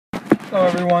Hello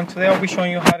everyone, today I'll be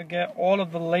showing you how to get all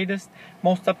of the latest,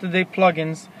 most up-to-date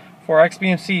plugins for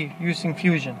XBMC using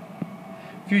Fusion.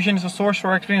 Fusion is a source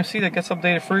for XBMC that gets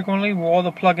updated frequently with all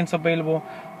the plugins available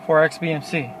for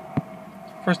XBMC.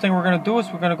 First thing we're going to do is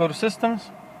we're going to go to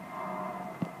Systems,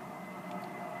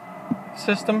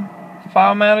 System,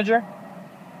 File Manager.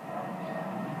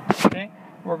 Okay,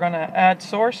 we're going to add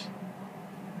source.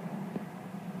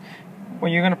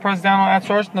 When you're going to press down on add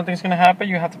source, nothing's going to happen.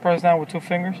 You have to press down with 2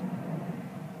 fingers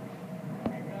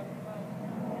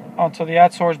until the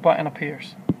add source button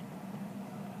appears.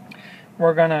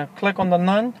 We're going to click on the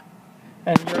none,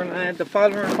 and you're going to add the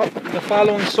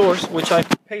following source, which I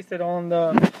pasted on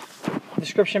the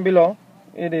description below.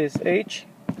 It is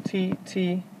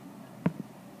http://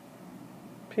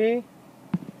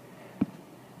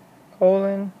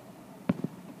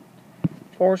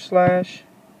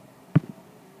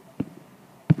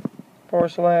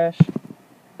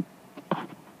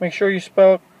 make sure you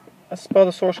spell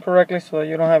the source correctly so that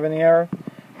you don't have any error.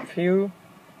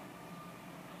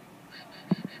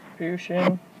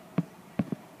 Fusion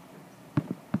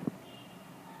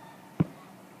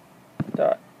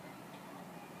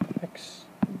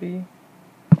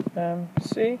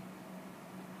 .xbmc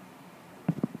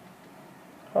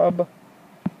hub.com.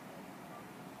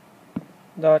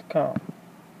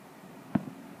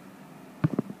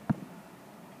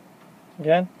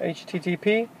 Again,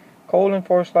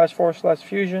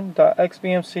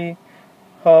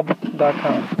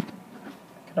 http://fusion.xbmchub.com.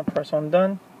 Gonna press on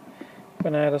done. We're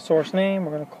gonna add a source name.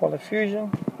 We're gonna call it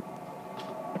Fusion.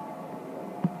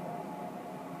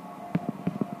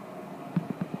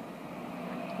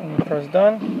 And press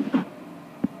done.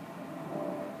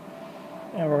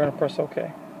 And we're gonna press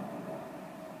OK.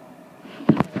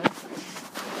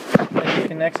 And you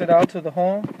can exit out to the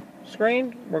home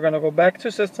screen. We're going to go back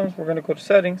to Systems. We're going to go to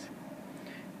Settings.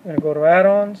 We're going to go to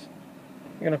Add-ons.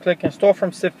 You're going to click Install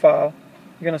from zip file.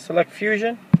 You're going to select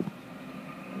Fusion.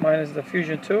 Mine is the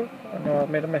Fusion 2. I know I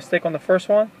made a mistake on the first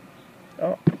one.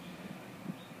 Oh.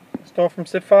 Install from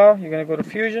zip file. You're going to go to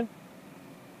Fusion.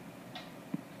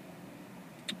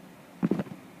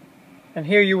 And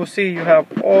here you will see you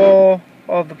have all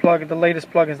of the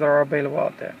latest plugins that are available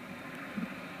out there.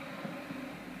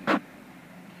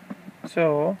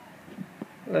 So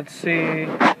let's see,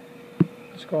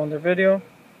 let's go under video,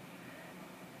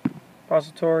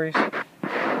 repositories.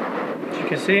 As you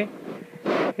can see,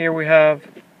 here we have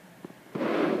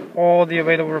all the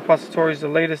available repositories, the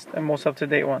latest and most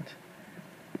up-to-date ones.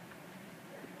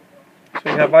 So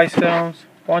we have Ice Films,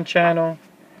 One Channel,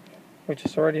 which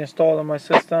is already installed on my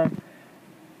system.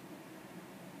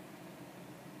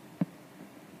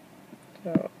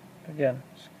 So again,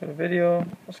 let's go to video,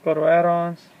 let's go to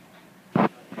add-ons.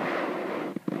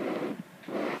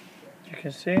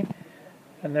 Can see,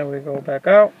 and then we go back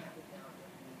out.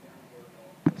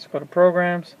 Let's go to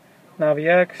Programs,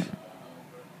 Navi-X,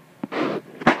 and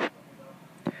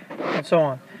so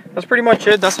on. That's pretty much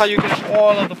it. That's how you get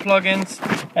all of the plugins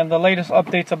and the latest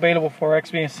updates available for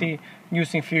XBMC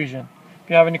using Fusion. If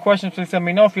you have any questions, please let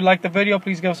me know. If you like the video,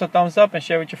 please give us a thumbs up and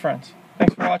share with your friends.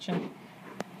 Thanks for watching.